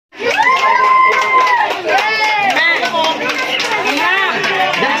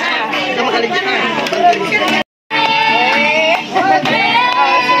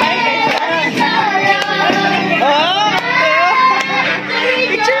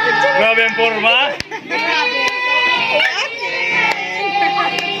Grabe ang forma.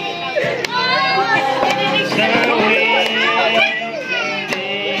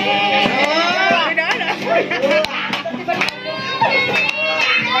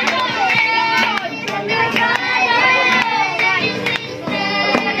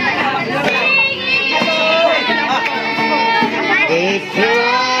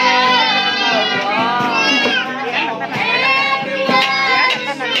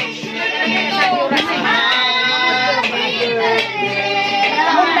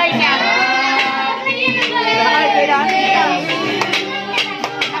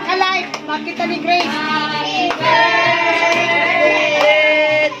 Makita ni Grace. Happy birthday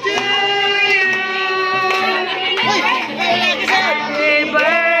to you. Happy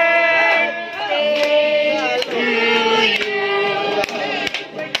birthday to you.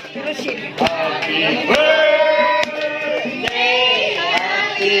 Happy birthday.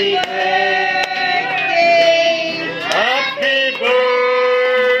 Happy birthday. Happy birthday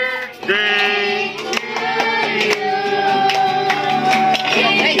to you.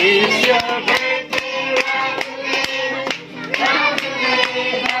 It's your birthday,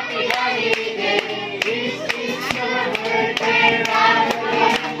 happy holiday. This is your birthday,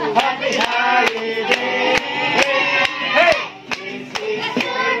 happy holiday. Hey, this is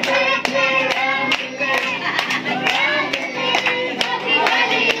your birthday, happy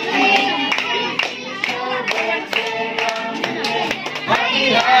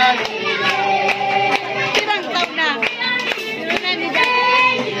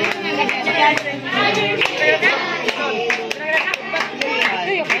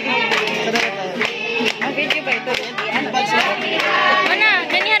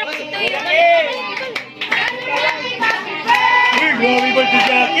Happy birthday,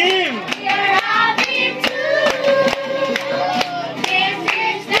 Joachim!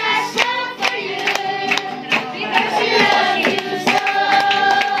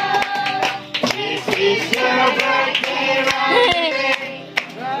 This is your birthday, happy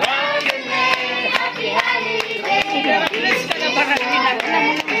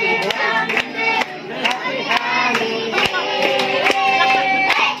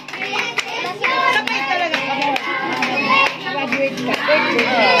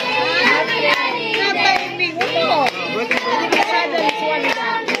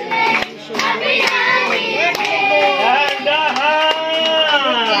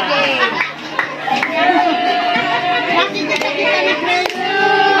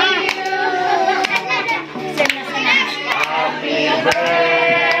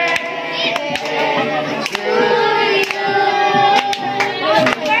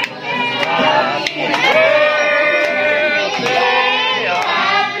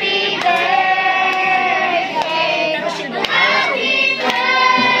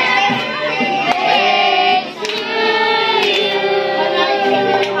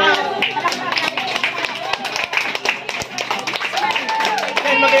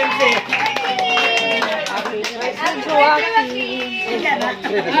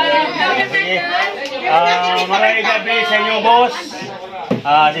Maraming gabi sa inyo, boss.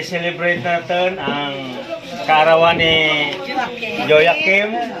 Di-celebrate natin ang kaarawan ni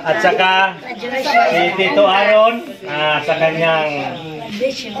Joachims at saka si Tito Aaron sa kanyang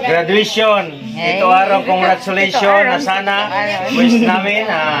graduation. Tito Aaron, congratulations na sana wish namin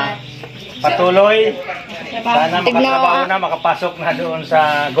patuloy. Sana makatrabaho na, makapasok na doon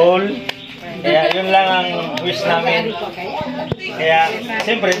sa goal. Kaya yun lang ang wish namin. Kaya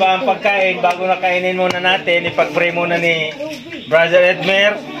siyempre ba ang pagkain, bago na kainin muna natin, ipag-pray muna ni Brother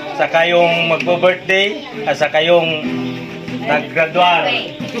Edmer, saka yung magbo-birthday, at saka yung nag-gradual.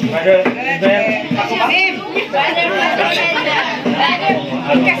 Brother Edmer,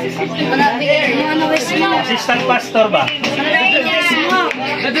 assistant pastor ba?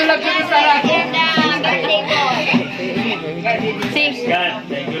 Nadulag ko sa akin. God,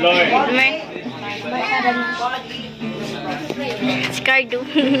 thank you Lord. Scardo.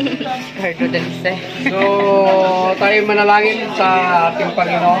 Scardo Dalise. So, tayo manalangin sa ating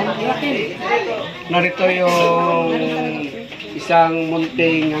Panginoon. Narito yung isang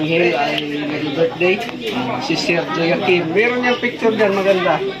munting anghel ay nag-birthday, si Sir Joachims. Meron niyang picture dyan,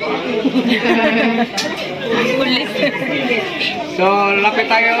 maganda. So, lapit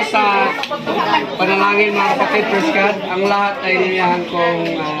tayo sa panalangin mga kapatid, praise God. Ang lahat ay niniyahan kong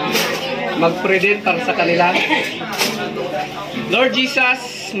mag-pray din para sa kanila. Lord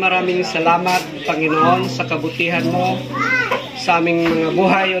Jesus, maraming salamat, Panginoon, sa kabutihan mo sa aming mga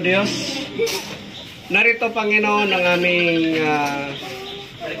buhay, O Diyos. Narito, Panginoon, ang aming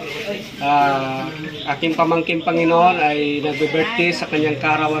Aking pamangkin Panginoon ay nagbe-birthday sa kanyang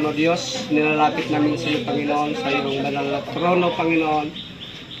kaarawan o Diyos. Nilalapit namin sa iyo, Panginoon, sa iyong banal na trono, Panginoon.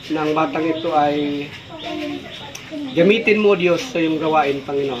 Nang batang ito ay gamitin mo, Diyos, sa iyong gawain,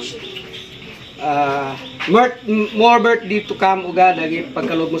 Panginoon. More birthday to come, O God,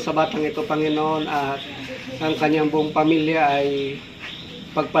 pagkaloob mo sa batang ito, Panginoon, at ang kanyang buong pamilya ay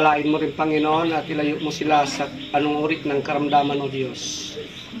pagpalain mo rin, Panginoon, at ilayo mo sila sa anong uri ng karamdaman, O Diyos.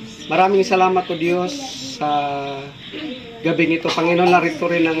 Maraming salamat, O Diyos, sa gabing ito, Panginoon. Narito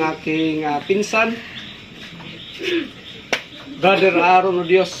rin ang aking pinsan, Brother Aaron, O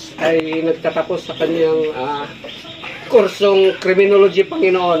Diyos, ay nagtatapos sa kanyang kursong criminology,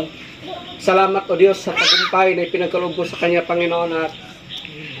 Panginoon. Salamat, O Diyos, sa tagumpay na ipinagkaloob mo sa kanya, Panginoon, at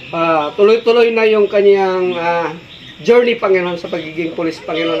tuloy-tuloy na yung kanyang journey, Panginoon, sa pagiging pulis,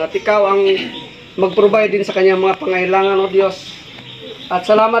 Panginoon. At ikaw ang mag-provide din sa kanyang mga pangailangan, O Diyos. At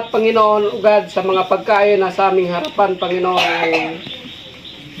salamat, Panginoon, O God, sa mga pagkain na sa aming harapan, Panginoon, ay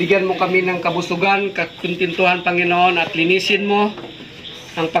bigyan mo kami ng kabusugan, kakuntintuhan, Panginoon, at linisin mo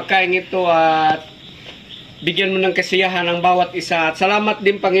ang pagkain ito at bigyan mo ng kasiyahan ang bawat isa. At salamat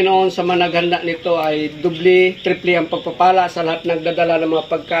din, Panginoon, sa mga naghanda nito ay doble, triple ang pagpapala sa lahat nagdadala ng mga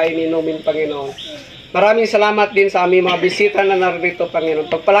pagkain inumin, Panginoon. Maraming salamat din sa aming mga bisita na narito,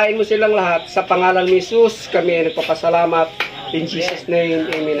 Panginoon. Pagpalain mo silang lahat. Sa pangalan ni Jesus, kami ay nagpapasalamat. In Jesus' name,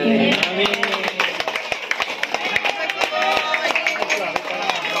 amen and amen. Amen.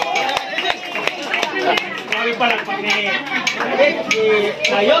 Kami pala pag ni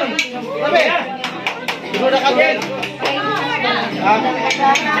Ayon. Kami. Dito na kami.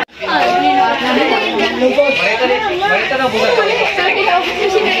 Balita na bukas kami.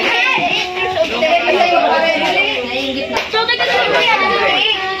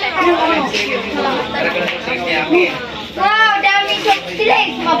 Wow, dami soft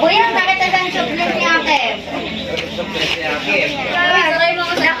drinks. Mabuyang sakit na ang soft drinks ni Akim. Saray mo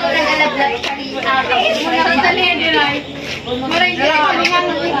ko sa ako nag-alablag sa Akim. Sandali din ay. Maray din ako nga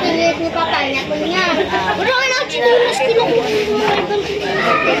magpipilit ni Papa niya. Kunya. Pero ano ang chinilas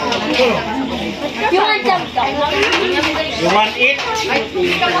You want something? You want it?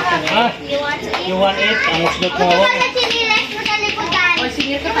 Ha? You want it? Ang muslot mo. Ano na chinilas mo sa likutan? O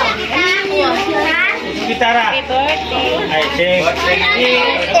sige ko tawag. Gitara. Happy birthday. Ay, check.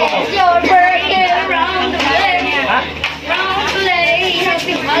 It's your birthday around the way. Round the way.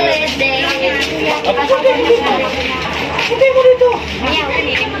 Happy holiday. Hindi mo dito.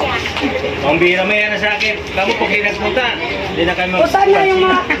 Ang bira mo yan sa akin. Kamu pag nagpunta, hindi na kayo mag- Saan na yung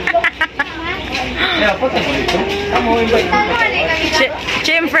mga... Kaya po, tayo dito. Kamu, invite mo.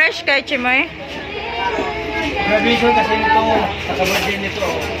 Chim fresh kay Chimoy. Graduation kasi nito, sa kabirthday nito.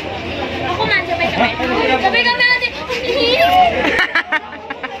 Ako man, sabay-sabay. Sabay-sabay natin.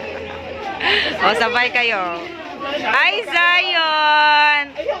 O, sabay kayo. Ay, Zion!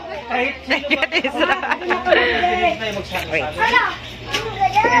 Kahit Nagkat isa. Wait.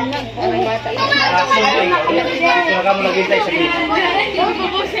 Kaya ka mo naghintay sa gate.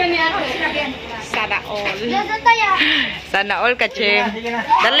 Sana all. Doon tayo. Sana all ka, Chim.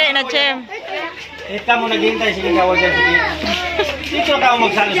 Dali na, Chim. Ka mo naghintay, sige kawag dyan sa gate. Dito ka mo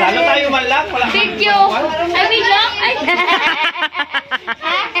magsalo-salo. Tayo man lang. Thank you. Ay, may joke. Ay.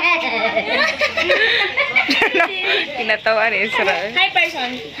 Kinatawa ni Israel. Hi, person.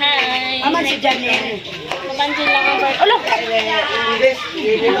 Hi. Aman si Janine. Mapansin lang ang bird. Ulo!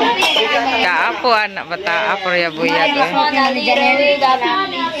 Kaapo, anak bata. Apo rin buyag.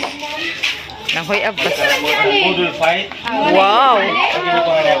 Nahoy abas. Poodle fight. Wow!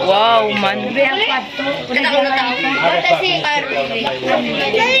 Wow, man.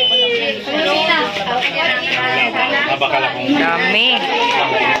 Mabakala kong Dami.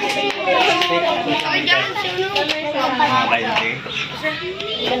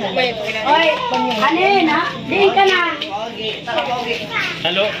 Oy, ano yun ha? Diin ka na.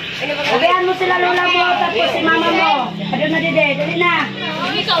 Halo? Uwihan mo sila lola mo, tapos si mama mo. Ano na dide, dali na.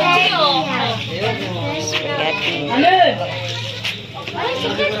 Ikaw, sino? Ano?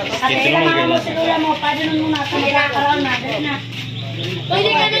 At kailangan mo si lola mo, paano nun muna sa magkakaroon na, dali na. Pwede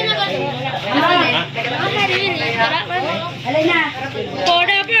ka na naman. Dali na. For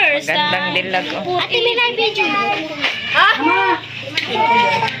the first Gandang dilag. Oh. Ate, may live video. Ha? Ama! I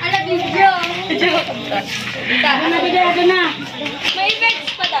love you, bro. Ano na dide, ano na. May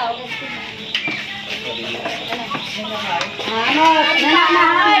effects pa daw. Ano? Nana na,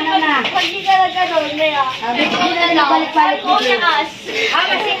 nana. Pag di ka nagkaroon, may Sabi ko na balik-balik Ako dito. na as.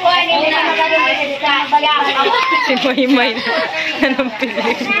 Kasi ko ano na Si Maymay na. Anong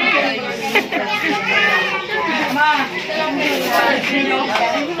piling? Ama!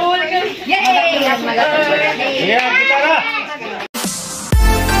 Bawal ka. Yeah,